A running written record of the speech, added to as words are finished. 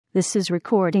This is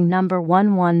recording number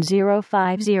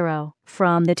 11050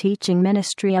 from the teaching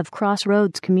ministry of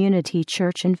Crossroads Community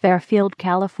Church in Fairfield,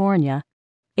 California.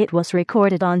 It was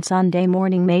recorded on Sunday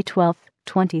morning, May 12,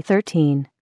 2013.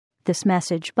 This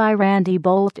message by Randy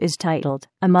Boldt is titled,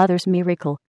 A Mother's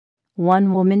Miracle,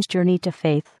 One Woman's Journey to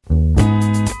Faith.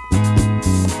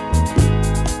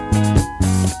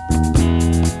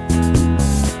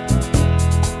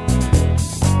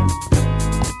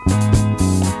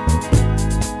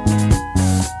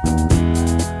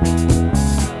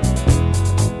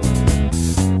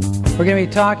 We're going to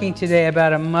be talking today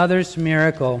about a mother's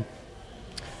miracle.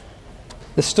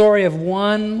 The story of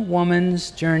one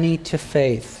woman's journey to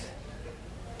faith.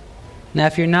 Now,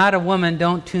 if you're not a woman,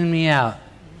 don't tune me out.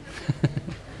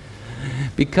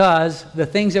 Because the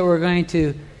things that we're going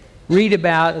to read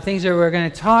about, the things that we're going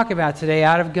to talk about today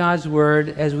out of God's Word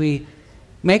as we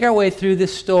make our way through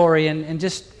this story and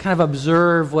just kind of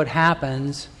observe what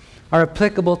happens, are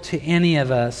applicable to any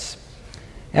of us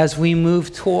as we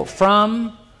move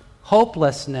from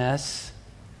hopelessness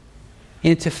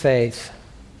into faith.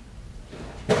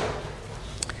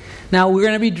 Now, we're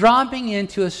going to be dropping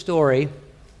into a story,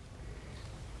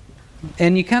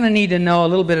 and you kind of need to know a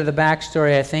little bit of the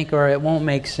backstory, I think, or it won't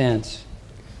make sense.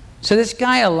 So this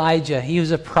guy Elijah, he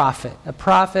was a prophet. A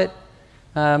prophet,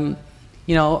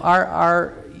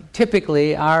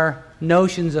 typically our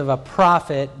notions of a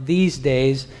prophet these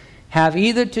days have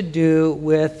either to do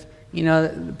with,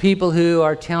 people who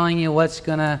are telling you what's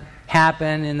going to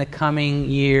happen in the coming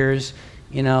years,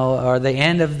 or the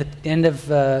end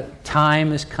of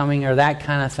time is coming, or that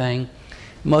kind of thing.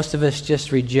 Most of us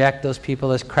just reject those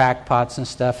people as crackpots and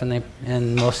stuff,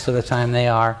 and most of the time they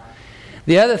are.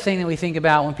 The other thing that we think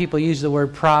about when people use the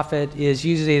word prophet is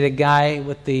usually the guy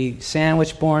with the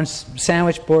sandwich board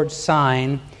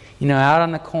sign, out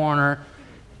on the corner,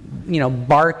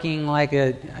 barking like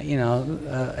a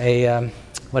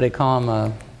what do they call him,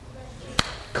 a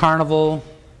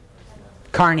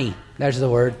carny, there's the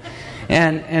word,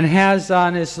 and has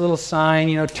on this little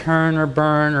sign, turn or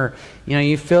burn, or,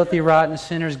 you filthy, rotten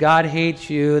sinners, God hates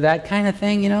you, that kind of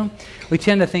thing, We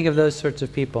tend to think of those sorts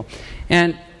of people.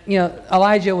 And,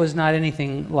 Elijah was not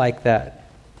anything like that.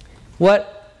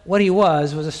 What he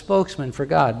was a spokesman for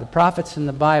God. The prophets in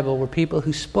the Bible were people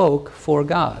who spoke for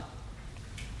God.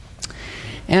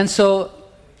 And so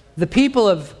the people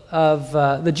of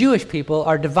the Jewish people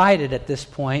are divided at this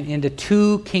point into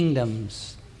two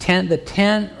kingdoms. 10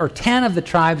 of the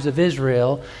tribes of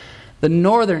Israel, the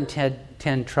northern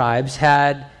 10 tribes,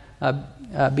 had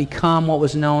become what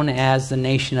was known as the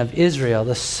nation of Israel.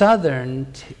 The southern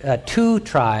two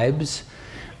tribes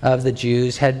of the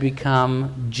Jews had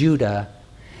become Judah.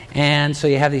 And so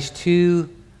you have these two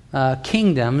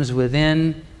kingdoms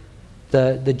within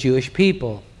the Jewish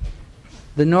people.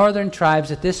 The northern tribes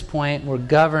at this point were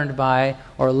governed by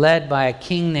or led by a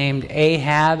king named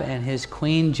Ahab and his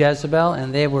queen Jezebel,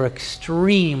 and they were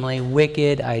extremely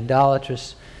wicked,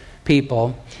 idolatrous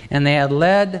people. And they had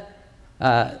led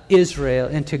Israel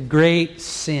into great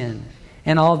sin.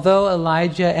 And although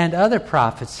Elijah and other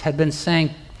prophets had been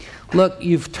saying, look,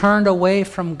 you've turned away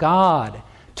from God,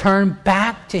 turn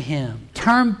back to Him.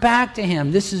 Turn back to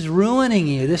Him. This is ruining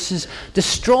you. This is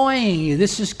destroying you.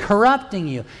 This is corrupting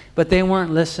you. But they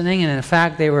weren't listening, and in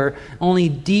fact, they were only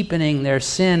deepening their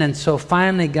sin. And so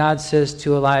finally God says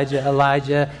to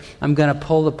Elijah, I'm going to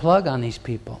pull the plug on these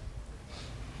people.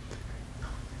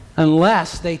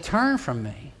 Unless they turn from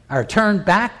me, or turn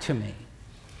back to me.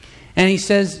 And he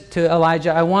says to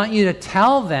Elijah, I want you to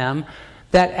tell them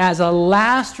that as a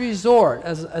last resort,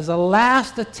 as a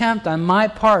last attempt on my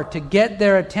part to get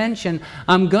their attention,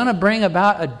 I'm going to bring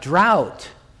about a drought.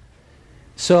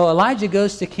 So Elijah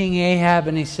goes to King Ahab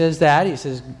and he says,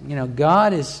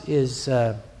 God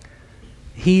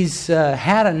He's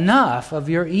had enough of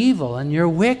your evil and your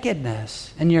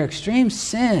wickedness and your extreme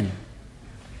sin.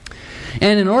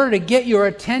 And in order to get your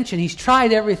attention, He's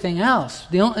tried everything else.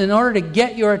 In order to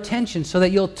get your attention so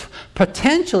that you'll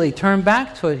potentially turn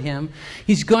back toward Him,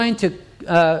 He's going to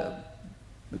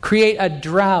create a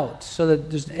drought.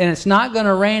 And it's not going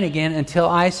to rain again until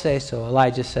I say so.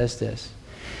 Elijah says this.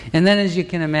 And then, as you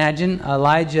can imagine,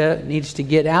 Elijah needs to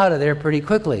get out of there pretty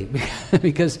quickly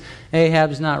because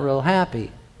Ahab's not real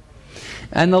happy.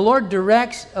 And the Lord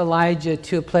directs Elijah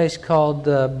to a place called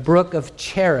the Brook of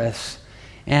Cherith.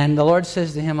 And the Lord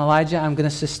says to him, Elijah, I'm going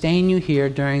to sustain you here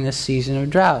during this season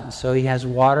of drought. And so he has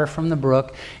water from the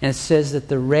brook, and it says that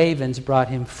the ravens brought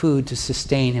him food to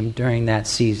sustain him during that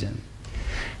season.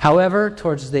 However,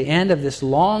 towards the end of this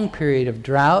long period of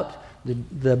drought,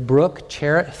 the brook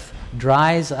Cherith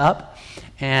dries up,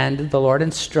 and the Lord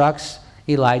instructs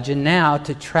Elijah now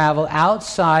to travel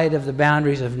outside of the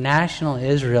boundaries of national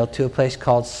Israel to a place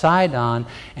called Sidon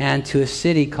and to a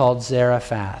city called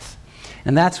Zarephath.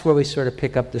 And that's where we sort of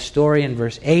pick up the story in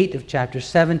verse 8 of chapter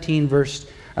 17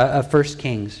 of 1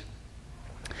 Kings.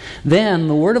 Then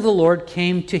the word of the Lord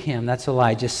came to him, that's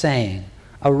Elijah, saying,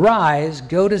 Arise,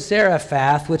 go to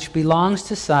Zarephath, which belongs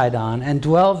to Sidon, and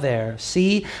dwell there.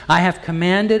 See, I have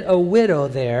commanded a widow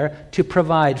there to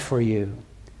provide for you.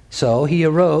 So he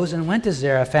arose and went to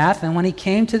Zarephath, and when he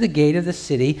came to the gate of the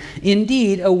city,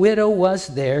 indeed a widow was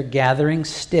there gathering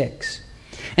sticks.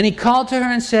 And he called to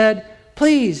her and said,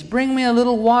 Please bring me a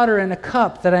little water in a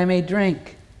cup that I may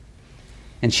drink.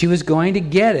 And she was going to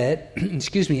get it,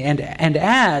 and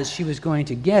as she was going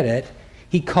to get it,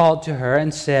 he called to her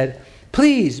and said,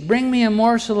 Please bring me a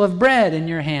morsel of bread in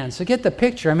your hand. So get the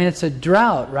picture. I mean, it's a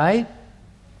drought, right?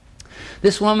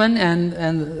 This woman and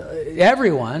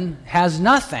everyone has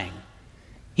nothing.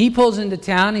 He pulls into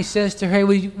town. He says to her, hey,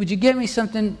 would you get me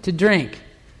something to drink?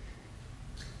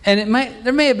 And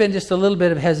there may have been just a little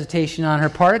bit of hesitation on her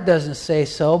part. It doesn't say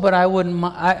so, but I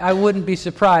wouldn't be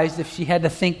surprised if she had to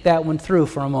think that one through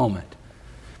for a moment.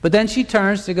 But then she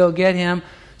turns to go get him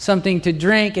something to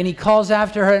drink, and he calls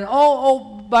after her,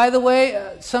 and by the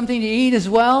way, something to eat as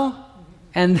well.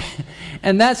 And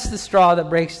that's the straw that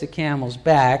breaks the camel's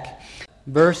back.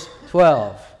 Verse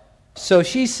 12. So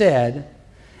she said,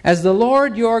 As the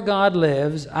Lord your God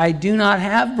lives, I do not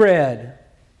have bread,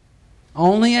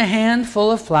 only a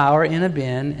handful of flour in a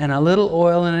bin and a little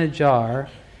oil in a jar.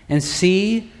 And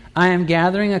see, I am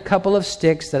gathering a couple of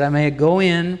sticks that I may go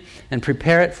in and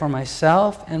prepare it for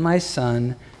myself and my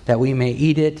son, that we may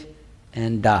eat it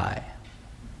and die.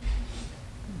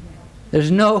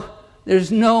 There's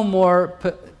no more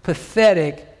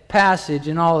pathetic passage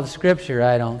in all of Scripture,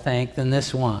 I don't think, than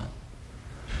this one.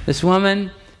 This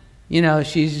woman,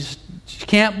 she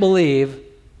can't believe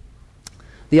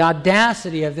the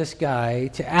audacity of this guy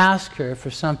to ask her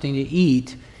for something to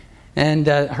eat. And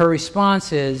her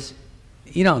response is,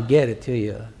 you don't get it, do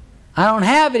you? I don't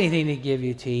have anything to give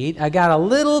you to eat. I got a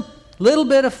little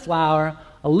bit of flour,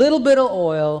 a little bit of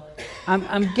oil.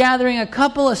 I'm gathering a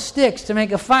couple of sticks to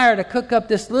make a fire to cook up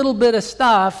this little bit of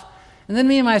stuff. And then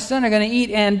me and my son are going to eat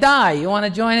and die. You want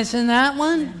to join us in that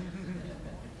one?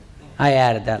 I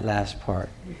added that last part.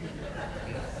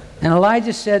 And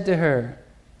Elijah said to her,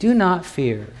 Do not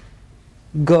fear.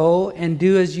 Go and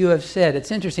do as you have said. It's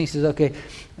interesting. He says, okay,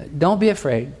 don't be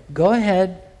afraid. Go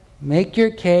ahead, make your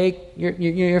cake,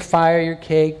 your fire, your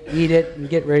cake, eat it, and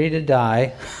get ready to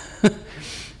die.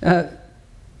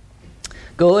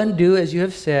 Go and do as you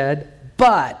have said,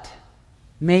 but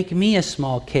make me a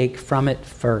small cake from it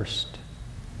first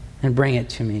and bring it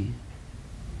to me.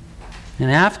 And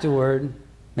afterward,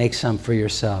 make some for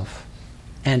yourself.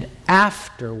 And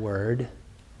afterward,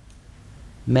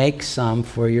 make some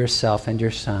for yourself and your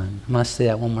son. I must say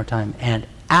that one more time. And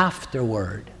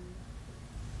afterward,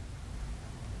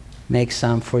 make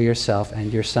some for yourself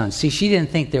and your son. See, she didn't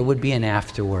think there would be an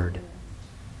afterward.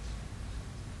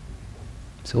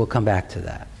 So we'll come back to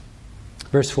that.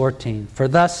 Verse 14. For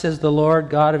thus says the Lord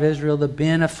God of Israel, the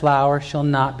bin of flour shall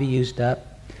not be used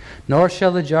up, nor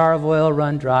shall the jar of oil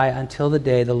run dry until the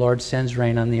day the Lord sends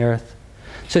rain on the earth.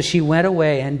 So she went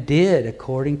away and did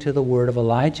according to the word of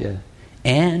Elijah.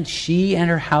 And she and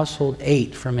her household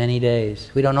ate for many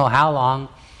days. We don't know how long.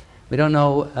 We don't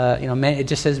know, it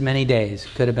just says many days.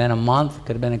 Could have been a month,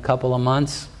 could have been a couple of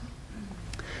months.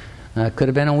 Could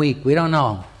have been a week. We don't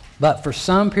know. But for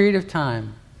some period of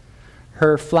time,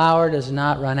 her flour does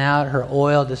not run out, her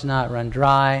oil does not run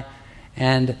dry,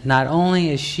 and not only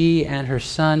is she and her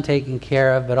son taken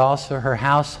care of, but also her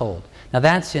household. Now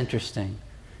that's interesting,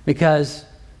 because,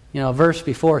 verse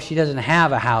before, she doesn't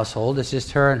have a household, it's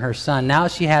just her and her son. Now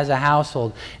she has a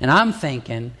household. And I'm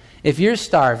thinking, if you're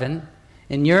starving,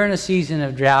 and you're in a season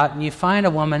of drought, and you find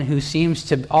a woman who seems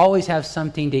to always have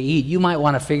something to eat, you might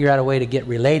want to figure out a way to get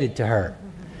related to her.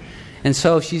 And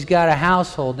so she's got a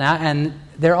household now, and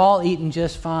they're all eating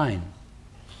just fine.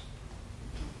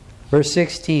 Verse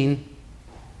 16,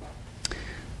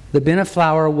 the bin of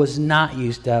flour was not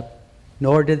used up,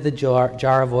 nor did the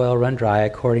jar of oil run dry,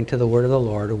 according to the word of the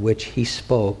Lord, which he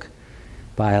spoke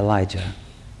by Elijah.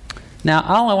 Now,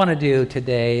 all I want to do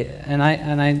today,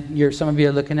 some of you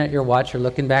are looking at your watch, or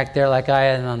looking back there like I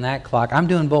am on that clock. I'm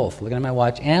doing both, looking at my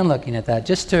watch and looking at that,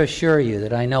 just to assure you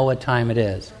that I know what time it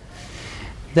is.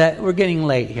 That we're getting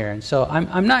late here, and so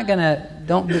I'm not gonna.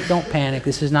 Don't panic.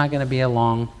 This is not going to be a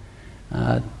long,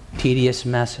 tedious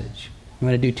message. I'm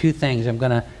going to do two things. I'm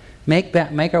going to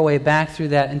make our way back through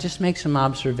that and just make some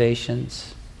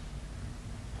observations.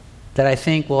 that I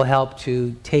think will help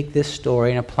to take this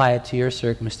story and apply it to your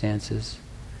circumstances.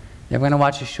 Then we're going to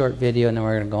watch a short video and then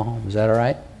we're going to go home. Is that all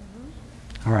right?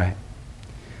 Mm-hmm. All right.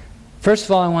 First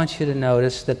of all, I want you to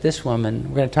notice that this woman,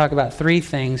 we're going to talk about 3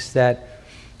 things that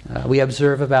we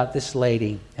observe about this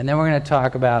lady. And then we're going to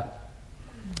talk about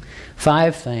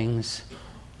 5 things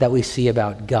that we see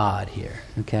about God here.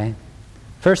 Okay?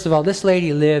 First of all, this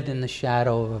lady lived in the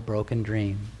shadow of a broken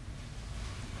dream.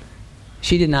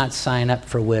 She did not sign up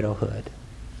for widowhood.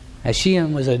 As she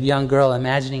was a young girl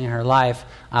imagining her life,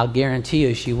 I'll guarantee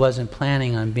you she wasn't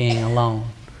planning on being alone,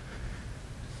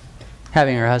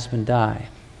 having her husband die.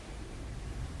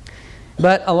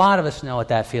 But a lot of us know what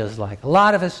that feels like. A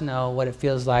lot of us know what it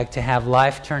feels like to have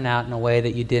life turn out in a way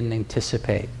that you didn't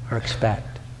anticipate or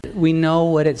expect. We know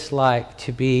what it's like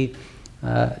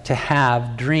to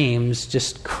have dreams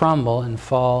just crumble and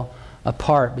fall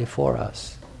apart before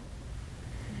us.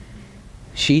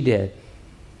 She did.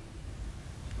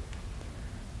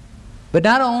 But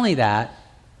not only that,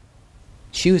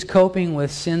 she was coping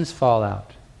with sin's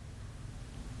fallout.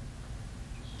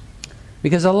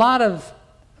 Because a lot of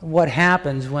what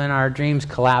happens when our dreams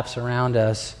collapse around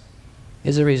us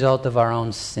is a result of our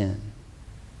own sin.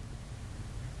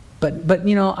 But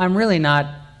you know, I'm really not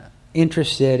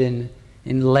interested in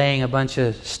laying a bunch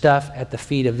of stuff at the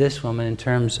feet of this woman in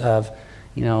terms of,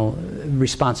 you know,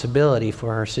 responsibility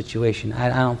for her situation. I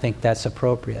don't think that's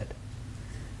appropriate.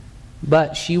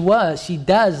 But she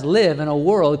does live in a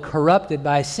world corrupted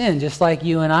by sin, just like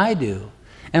you and I do.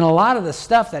 And a lot of the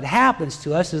stuff that happens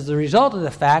to us is the result of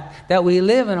the fact that we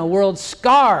live in a world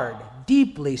scarred,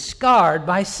 deeply scarred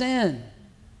by sin.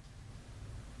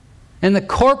 And the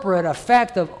corporate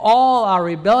effect of all our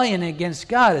rebellion against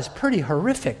God is pretty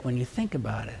horrific when you think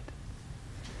about it.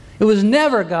 It was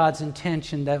never God's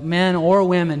intention that men or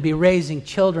women be raising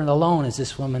children alone as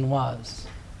this woman was.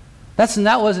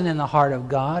 That wasn't in the heart of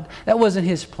God. That wasn't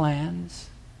His plans.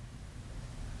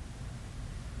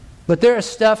 But there is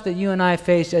stuff that you and I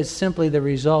face as simply the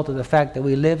result of the fact that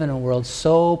we live in a world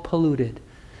so polluted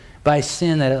by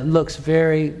sin that it looks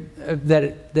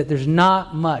that there's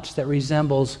not much that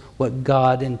resembles what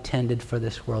God intended for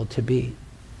this world to be.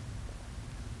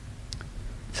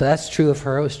 So that's true of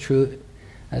her.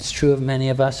 That's true of many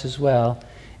of us as well.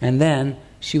 And then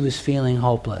she was feeling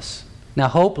hopeless. Now,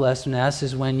 hopelessness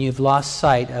is when you've lost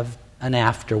sight of an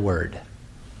afterward.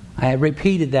 I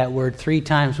repeated that word 3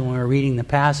 times when we were reading the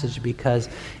passage because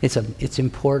it's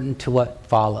important to what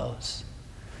follows.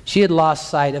 She had lost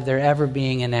sight of there ever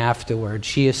being an afterward.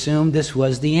 She assumed this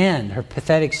was the end. Her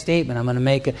pathetic statement, I'm going to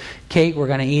make a cake, we're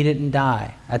going to eat it and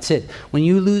die. That's it. When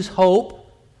you lose hope,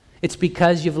 it's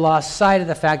because you've lost sight of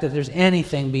the fact that there's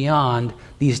anything beyond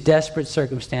these desperate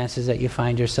circumstances that you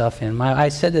find yourself in. I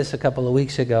said this a couple of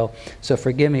weeks ago, so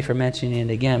forgive me for mentioning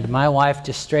it again, but my wife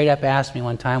just straight up asked me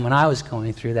one time when I was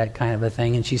going through that kind of a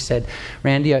thing, and she said,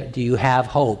 Randy, do you have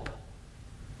hope?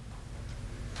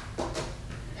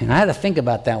 And I had to think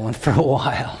about that one for a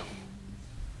while.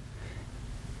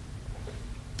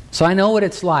 So I know what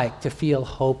it's like to feel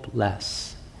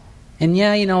hopeless. And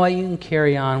yeah, you know what? You can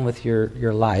carry on with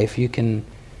your life. You can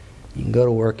go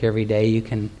to work every day. You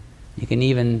can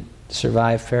even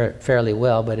survive fairly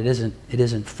well, but it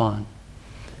isn't fun.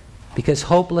 Because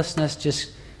hopelessness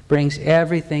just brings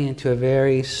everything into a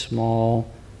very small,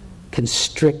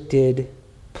 constricted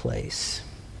place.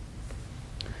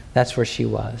 That's where she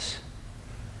was.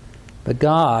 But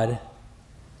God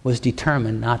was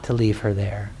determined not to leave her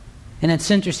there. And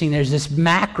it's interesting, there's this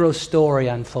macro story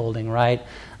unfolding, right?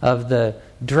 Of the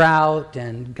drought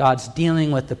and God's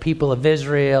dealing with the people of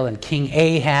Israel and King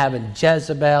Ahab and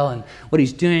Jezebel and what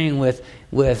He's doing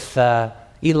with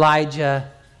Elijah.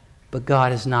 But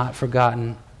God has not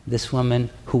forgotten this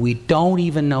woman who we don't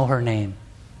even know her name.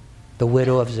 The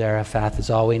widow of Zarephath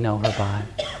is all we know her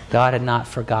by. God had not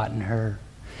forgotten her.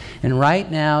 And right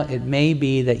now, it may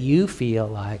be that you feel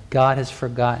like God has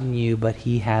forgotten you, but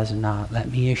He has not.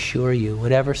 Let me assure you,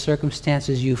 whatever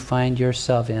circumstances you find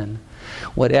yourself in,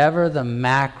 whatever the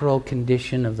macro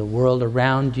condition of the world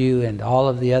around you and all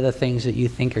of the other things that you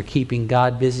think are keeping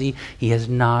God busy, He has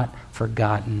not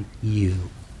forgotten you.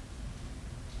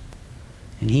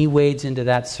 And He wades into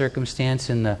that circumstance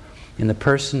in the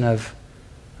person of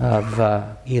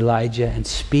Elijah and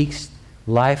speaks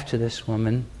life to this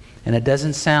woman. And it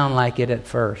doesn't sound like it at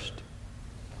first.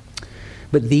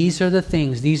 But these are the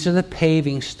things, these are the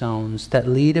paving stones that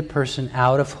lead a person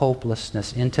out of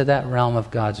hopelessness into that realm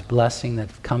of God's blessing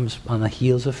that comes on the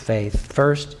heels of faith.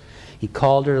 First, He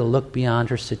called her to look beyond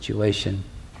her situation.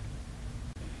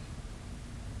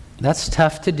 That's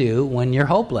tough to do when you're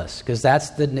hopeless, because that's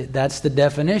the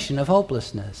definition of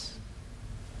hopelessness.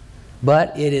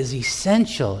 But it is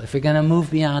essential, if you're going to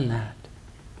move beyond that,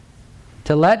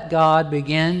 to let God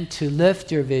begin to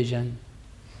lift your vision,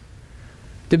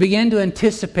 to begin to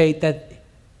anticipate that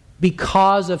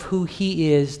because of who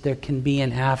He is, there can be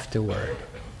an afterward.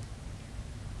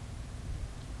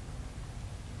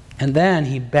 And then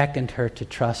He beckoned her to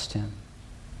trust Him.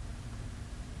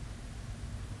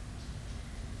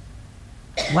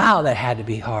 Wow, that had to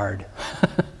be hard.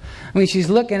 I mean, she's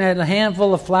looking at a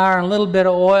handful of flour and a little bit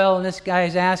of oil, and this guy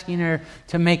is asking her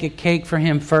to make a cake for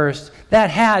him first. That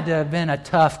had to have been a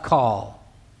tough call.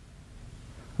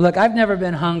 Look, I've never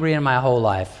been hungry in my whole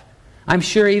life. I'm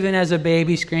sure even as a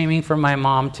baby screaming for my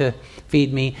mom to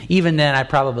feed me, even then I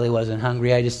probably wasn't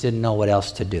hungry. I just didn't know what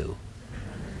else to do.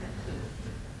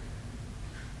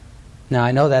 Now,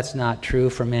 I know that's not true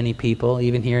for many people,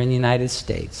 even here in the United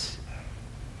States,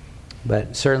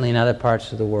 but certainly in other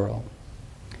parts of the world.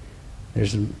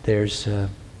 There's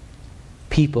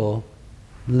people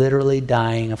literally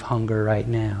dying of hunger right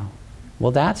now.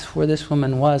 Well, that's where this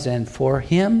woman was, and for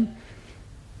Him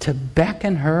to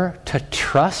beckon her to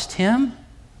trust Him,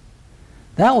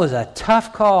 that was a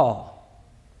tough call.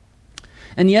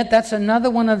 And yet that's another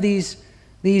one of these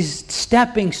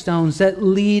stepping stones that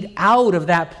lead out of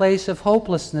that place of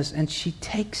hopelessness, and she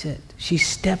takes it. She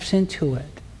steps into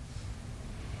it.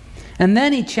 And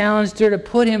then He challenged her to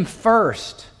put Him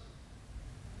first.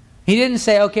 He didn't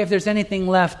say, okay, if there's anything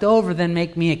left over, then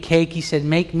make me a cake. He said,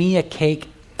 make me a cake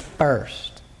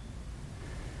first.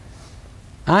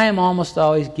 I am almost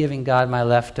always giving God my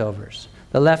leftovers,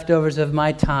 the leftovers of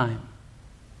my time.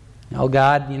 Oh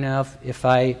God, if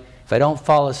I don't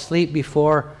fall asleep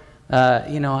before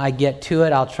I get to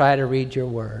it, I'll try to read your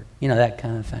word. That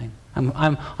kind of thing.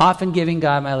 I'm often giving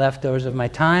God my leftovers of my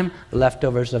time, the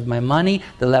leftovers of my money,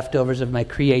 the leftovers of my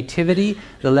creativity,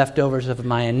 the leftovers of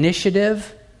my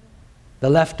initiative, the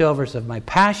leftovers of my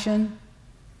passion.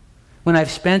 When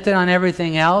I've spent it on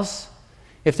everything else,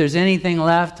 if there's anything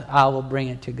left, I will bring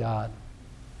it to God.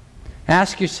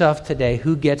 Ask yourself today,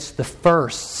 who gets the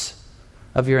firsts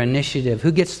of your initiative?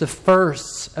 Who gets the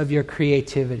firsts of your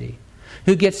creativity?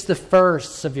 Who gets the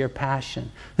firsts of your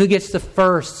passion? Who gets the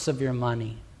firsts of your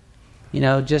money?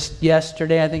 Just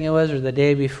yesterday, I think it was, or the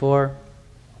day before,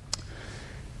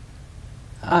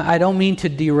 I don't mean to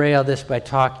derail this by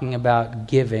talking about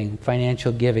giving,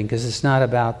 financial giving, because it's not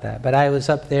about that. But I was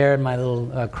up there in my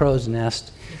little crow's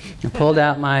nest and pulled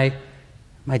out my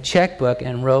checkbook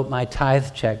and wrote my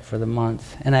tithe check for the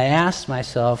month. And I asked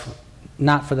myself,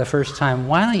 not for the first time,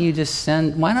 why don't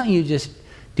you just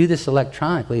do this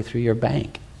electronically through your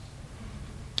bank?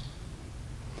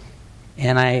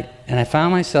 And I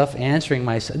found myself answering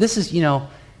myself. This is,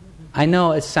 I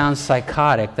know it sounds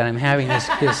psychotic that I'm having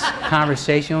this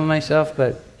conversation with myself,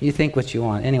 but you think what you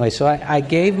want. Anyway, so I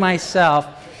gave myself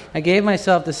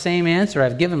the same answer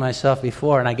I've given myself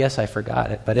before, and I guess I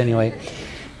forgot it. But anyway,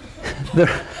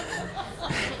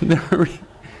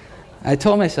 I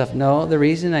told myself, no, the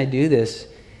reason I do this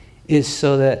is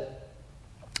so that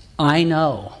I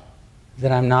know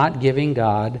that I'm not giving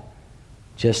God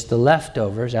just the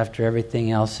leftovers after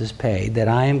everything else is paid, that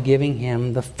I am giving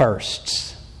Him the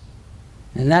firsts.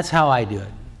 And that's how I do it.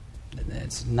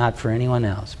 It's not for anyone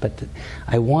else. But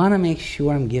I want to make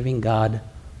sure I'm giving God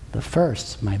the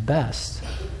firsts, my best.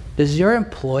 Does your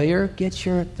employer get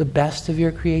the best of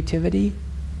your creativity?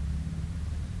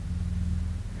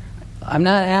 I'm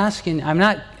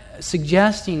not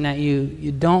suggesting that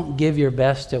you don't give your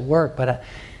best at work, but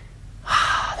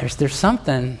there's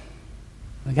something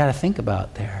we got to think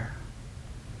about there.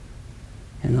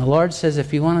 And the Lord says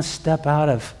if you want to step out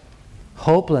of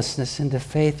hopelessness into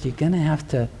faith, you're going to have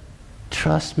to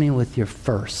trust me with your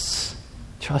firsts.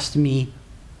 Trust me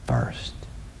first.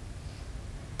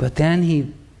 But then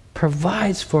He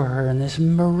provides for her in this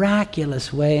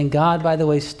miraculous way. And God, by the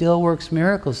way, still works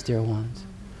miracles, dear ones.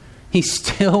 He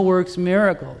still works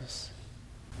miracles.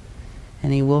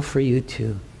 And He will for you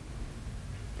too.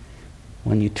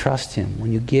 When you trust Him,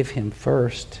 when you give Him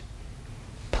first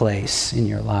place in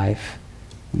your life,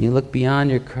 when you look beyond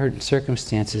your current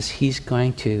circumstances, He's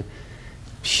going to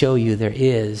show you there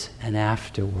is an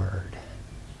afterward.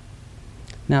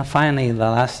 Now finally, the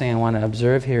last thing I want to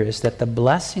observe here is that the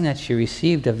blessing that she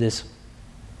received of this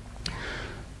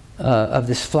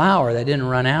flour that didn't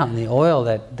run out and the oil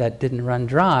that didn't run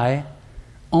dry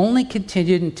only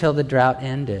continued until the drought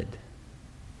ended.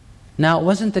 Now, it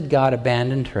wasn't that God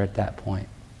abandoned her at that point,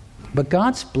 but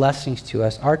God's blessings to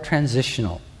us are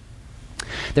transitional.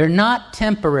 They're not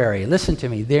temporary. Listen to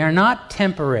me. They are not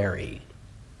temporary.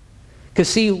 Because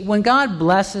see, when God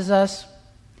blesses us,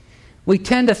 We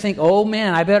tend to think, oh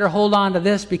man, I better hold on to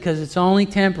this because it's only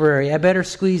temporary. I better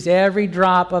squeeze every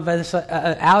drop of this,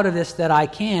 out of this that I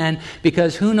can,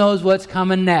 because who knows what's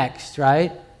coming next,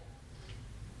 right?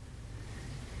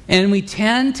 And we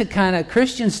tend to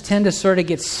Christians tend to sort of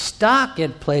get stuck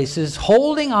at places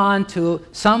holding on to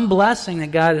some blessing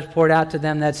that God has poured out to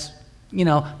them that's,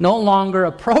 no longer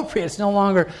appropriate. It's no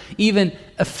longer even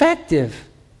effective.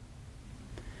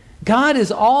 God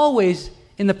is always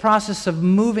in the process of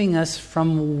moving us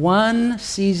from one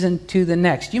season to the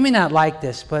next. You may not like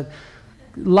this, but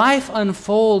life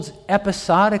unfolds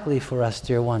episodically for us,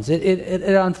 dear ones.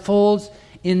 It unfolds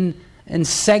in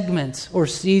segments or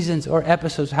seasons or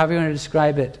episodes, however you want to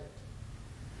describe it.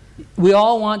 We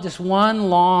all want just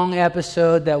one long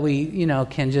episode that we,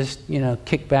 can just,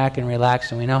 kick back and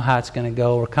relax, and we know how it's going to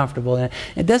go. We're comfortable in it.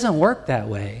 It doesn't work that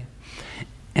way.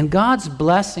 And God's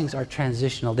blessings are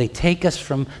transitional. They take us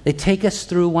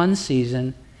through one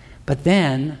season, but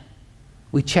then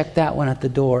we check that one at the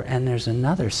door, and there's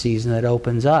another season that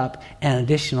opens up, an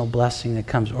additional blessing that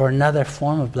comes, or another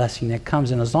form of blessing that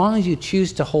comes. And as long as you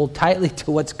choose to hold tightly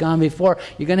to what's gone before,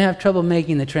 you're going to have trouble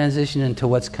making the transition into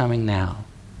what's coming now.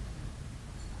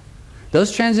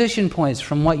 Those transition points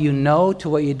from what you know to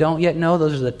what you don't yet know,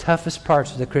 those are the toughest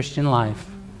parts of the Christian life.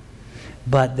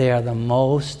 But they are the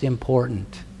most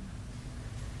important.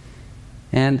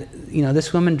 And,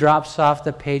 this woman drops off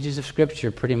the pages of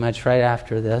Scripture pretty much right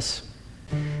after this.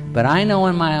 But I know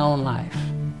in my own life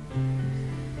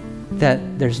that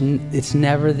it's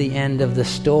never the end of the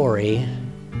story.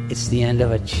 It's the end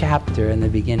of a chapter and the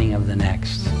beginning of the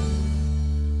next.